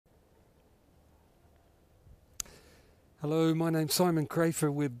Hello, my name's Simon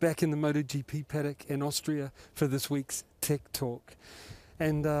Crafar. We're back in the MotoGP paddock in Austria for this week's Tech Talk.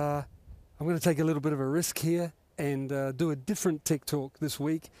 And I'm going to take a little bit of a risk here and do a different Tech Talk this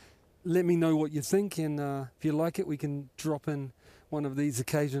week. Let me know what you think, and if you like it, we can drop in one of these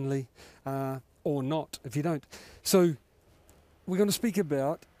occasionally, or not if you don't. So we're going to speak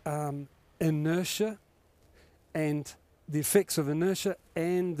about inertia and the effects of inertia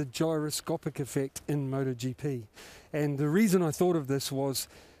and the gyroscopic effect in MotoGP. And the reason I thought of this was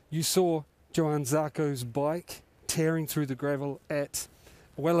you saw Johann Zarco's bike tearing through the gravel at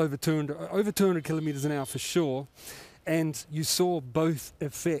well over 200 kilometers an hour for sure, and you saw both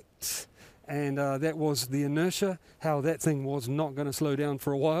effects. And that was the inertia, how that thing was not going to slow down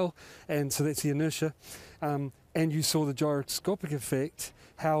for a while, and so that's the inertia. And you saw the gyroscopic effect,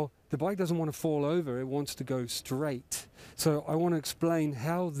 how the bike doesn't want to fall over, it wants to go straight. So I want to explain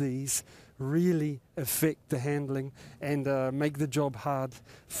how these really affect the handling and make the job hard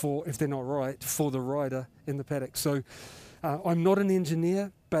for, if they're not right, for the rider in the paddock. So I'm not an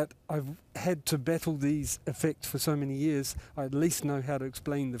engineer, but I've had to battle these effects for so many years. I at least know how to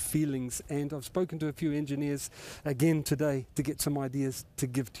explain the feelings, and I've spoken to a few engineers again today to get some ideas to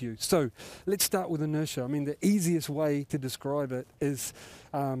give to you. So let's start with inertia. I mean, the easiest way to describe it is,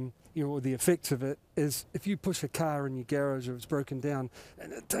 the effects of it is if you push a car in your garage or it's broken down,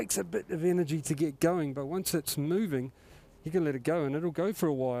 and it takes a bit of energy to get going, but once it's moving, you can let it go and it'll go for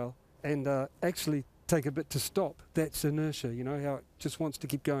a while and actually take a bit to stop. That's inertia, how it just wants to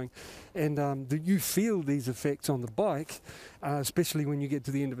keep going. And you feel these effects on the bike, especially when you get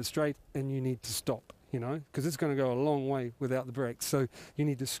to the end of a straight and you need to stop, because it's going to go a long way without the brakes. So you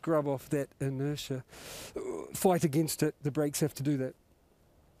need to scrub off that inertia, fight against it. The brakes have to do that.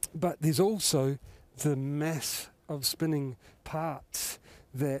 But there's also the mass of spinning parts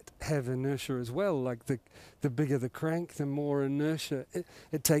that have inertia as well. Like the bigger the crank, the more inertia.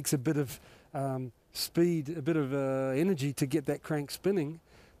 It takes a bit of speed, a bit of energy to get that crank spinning,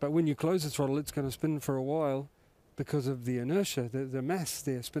 but when you close the throttle, it's going to spin for a while because of the inertia, the mass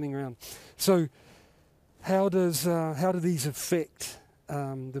there spinning around. So how do these affect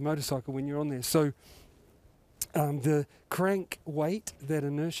the motorcycle when you're on there? So the crank weight, that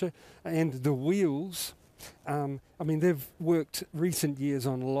inertia, and the wheels, they've worked recent years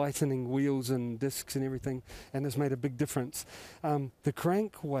on lightening wheels and discs and everything, and it's made a big difference. The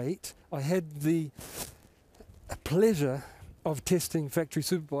crank weight, I had the pleasure of testing factory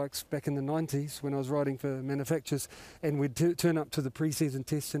superbikes back in the 90s when I was riding for manufacturers, and we'd turn up to the pre-season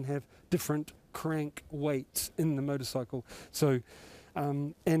tests and have different crank weights in the motorcycle. So,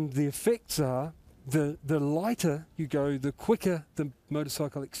 and the effects are, the lighter you go, the quicker the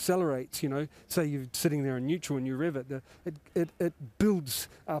motorcycle accelerates. Say you're sitting there in neutral and you rev it, it builds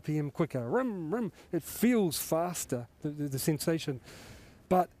RPM quicker. Rum, rum. It feels faster, the sensation.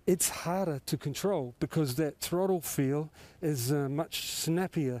 But it's harder to control because that throttle feel is much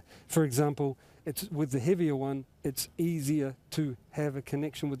snappier. For example, with the heavier one, it's easier to have a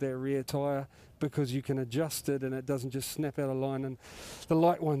connection with that rear tyre because you can adjust it and it doesn't just snap out of line. And the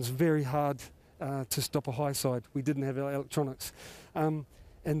light one's very hard to stop a high side. We didn't have our electronics. And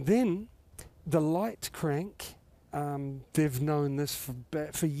then the light crank, they've known this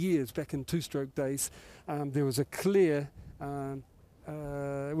for years. Back in two-stroke days, there was a clear,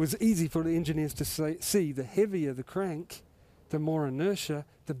 it was easy for the engineers to see the heavier the crank, the more inertia,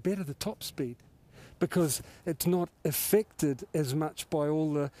 the better the top speed, because it's not affected as much by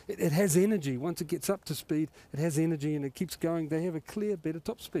all the, it has energy. Once it gets up to speed, it has energy and it keeps going. They have a clear, better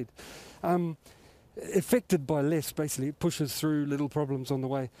top speed. Affected by less, basically. It pushes through little problems on the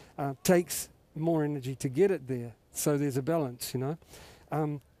way. Takes more energy to get it there. So there's a balance,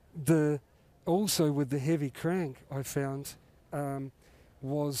 Also with the heavy crank, I found,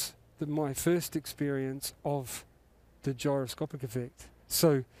 was my first experience of the gyroscopic effect.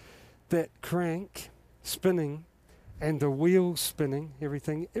 So that crank spinning and the wheels spinning,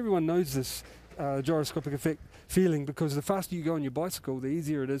 everyone knows this gyroscopic effect feeling, because the faster you go on your bicycle, the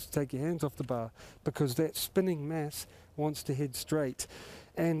easier it is to take your hands off the bar, because that spinning mass wants to head straight.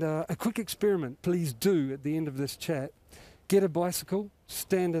 And a quick experiment, please do, at the end of this chat, get a bicycle,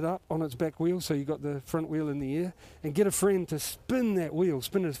 stand it up on its back wheel, so you've got the front wheel in the air, and get a friend to spin that wheel,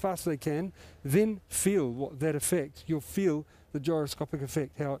 spin it as fast as they can, then feel that effect. You'll feel the gyroscopic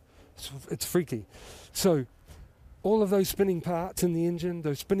effect, how it's freaky. So all of those spinning parts in the engine,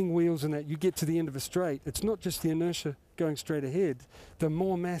 those spinning wheels and that, you get to the end of a straight, it's not just the inertia going straight ahead. The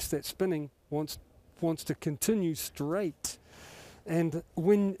more mass that's spinning wants to continue straight. And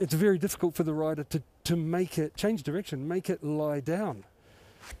when it's very difficult for the rider to make it change direction, make it lie down,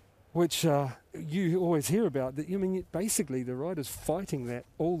 which you always hear about that. I mean, basically the rider's fighting that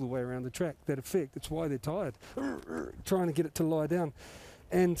all the way around the track, that effect. It's why they're tired, trying to get it to lie down.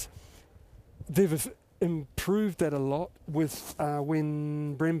 And they've improved that a lot with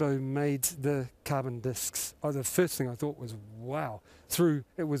when Brembo made the carbon discs. The first thing I thought was, wow.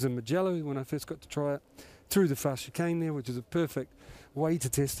 It was in Mugello when I first got to try it, through the fast chicane there, which is a perfect way to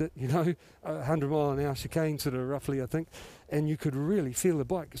test it, 100 mile an hour chicane sort of roughly, I think, and you could really feel the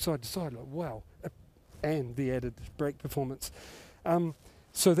bike side to side, like wow, and the added brake performance.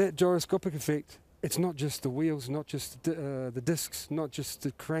 So that gyroscopic effect, it's not just the wheels, not just the discs, not just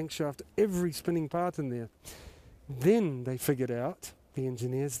the crankshaft, every spinning part in there. Then they figured out, the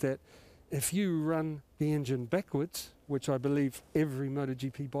engineers, that if you run the engine backwards, which I believe every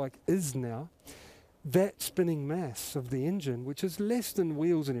MotoGP bike is now, that spinning mass of the engine, which is less than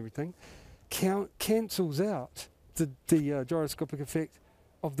wheels and everything, cancels out the gyroscopic effect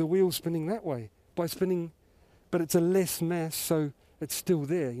of the wheels spinning that way by spinning, but it's a less mass, so it's still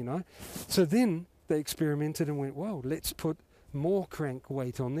there, So then they experimented and went, well, let's put more crank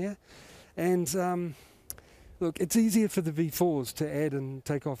weight on there. And look, it's easier for the V4s to add and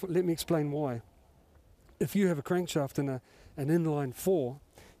take off. Let me explain why. If you have a crankshaft and an inline 4,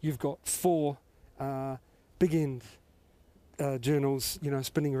 you've got 4 big end journals,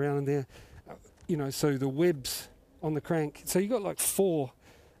 spinning around in there, so the webs on the crank. So you've got like 4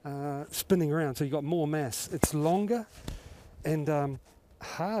 spinning around, so you've got more mass. It's longer and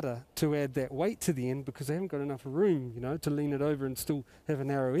harder to add that weight to the end because they haven't got enough room, to lean it over and still have a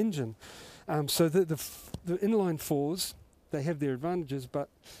narrow engine. So the inline 4s, they have their advantages, but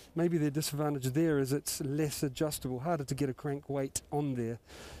maybe their disadvantage there is it's less adjustable, harder to get a crank weight on there.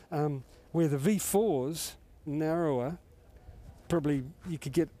 Where the V4s, narrower, probably you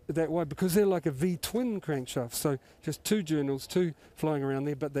could get that wide because they're like a V-twin crankshaft. So just 2 journals, 2 flying around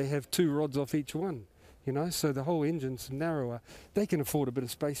there, but they have 2 rods off each one, so the whole engine's narrower. They can afford a bit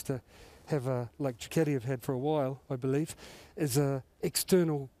of space to have like Ducati have had for a while, I believe, is a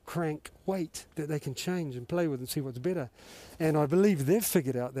external crank weight that they can change and play with and see what's better. And I believe they've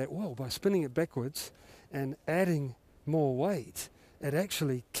figured out that, well, by spinning it backwards and adding more weight, it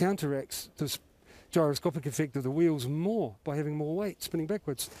actually counteracts the gyroscopic effect of the wheels more by having more weight spinning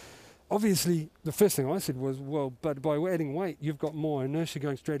backwards. Obviously, the first thing I said was, well, but by adding weight, you've got more inertia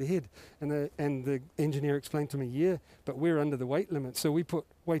going straight ahead. And the engineer explained to me, yeah, but we're under the weight limit, so we put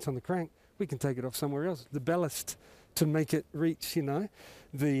weight on the crank, we can take it off somewhere else. The ballast to make it reach,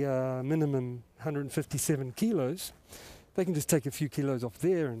 the minimum 157 kilos, they can just take a few kilos off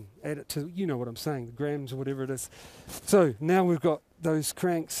there and add it to, what I'm saying, the grams or whatever it is. So now we've got those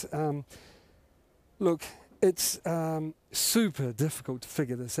cranks. Look, it's super difficult to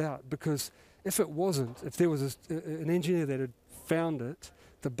figure this out because if there was an engineer that had found it,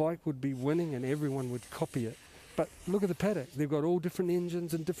 the bike would be winning and everyone would copy it. But look at the paddock. They've got all different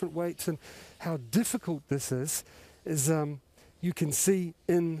engines and different weights, and how difficult this is you can see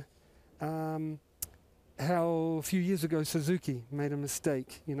in how a few years ago Suzuki made a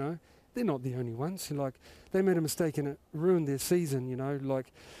mistake, They're not the only ones. They made a mistake and it ruined their season,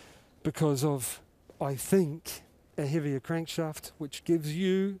 because of, I think, a heavier crankshaft, which gives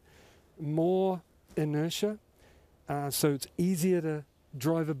you more inertia. So it's easier to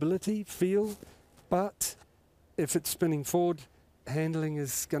drivability, feel, but if it's spinning forward, handling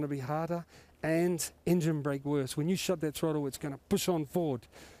is going to be harder and engine brake worse. When you shut that throttle, it's going to push on forward.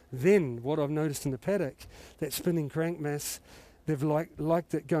 Then what I've noticed in the paddock, that spinning crank mass, they've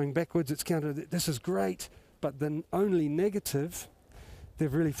liked it going backwards. It's counted. This is great, but the only negative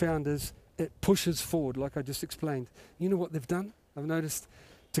they've really found is it pushes forward, like I just explained. You know what they've done? I've noticed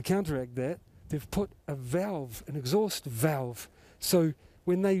to counteract that, they've put a valve, an exhaust valve. So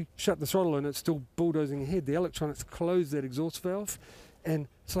when they shut the throttle and it's still bulldozing ahead, the electronics close that exhaust valve, and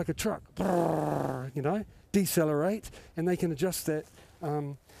it's like a truck, decelerate, and they can adjust that.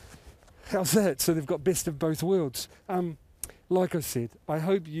 How's that? So they've got best of both worlds. Like I said, I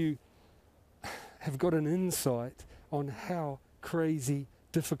hope you have got an insight on how crazy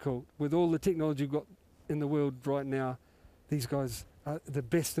difficult, with all the technology we've got in the world right now, these guys are the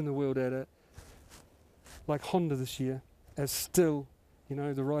best in the world at it. Like Honda this year, as still,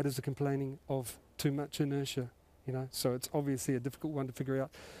 the riders are complaining of too much inertia, so it's obviously a difficult one to figure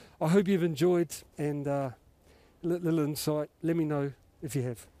out. I hope you've enjoyed, and little insight. Let me know if you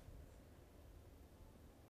have.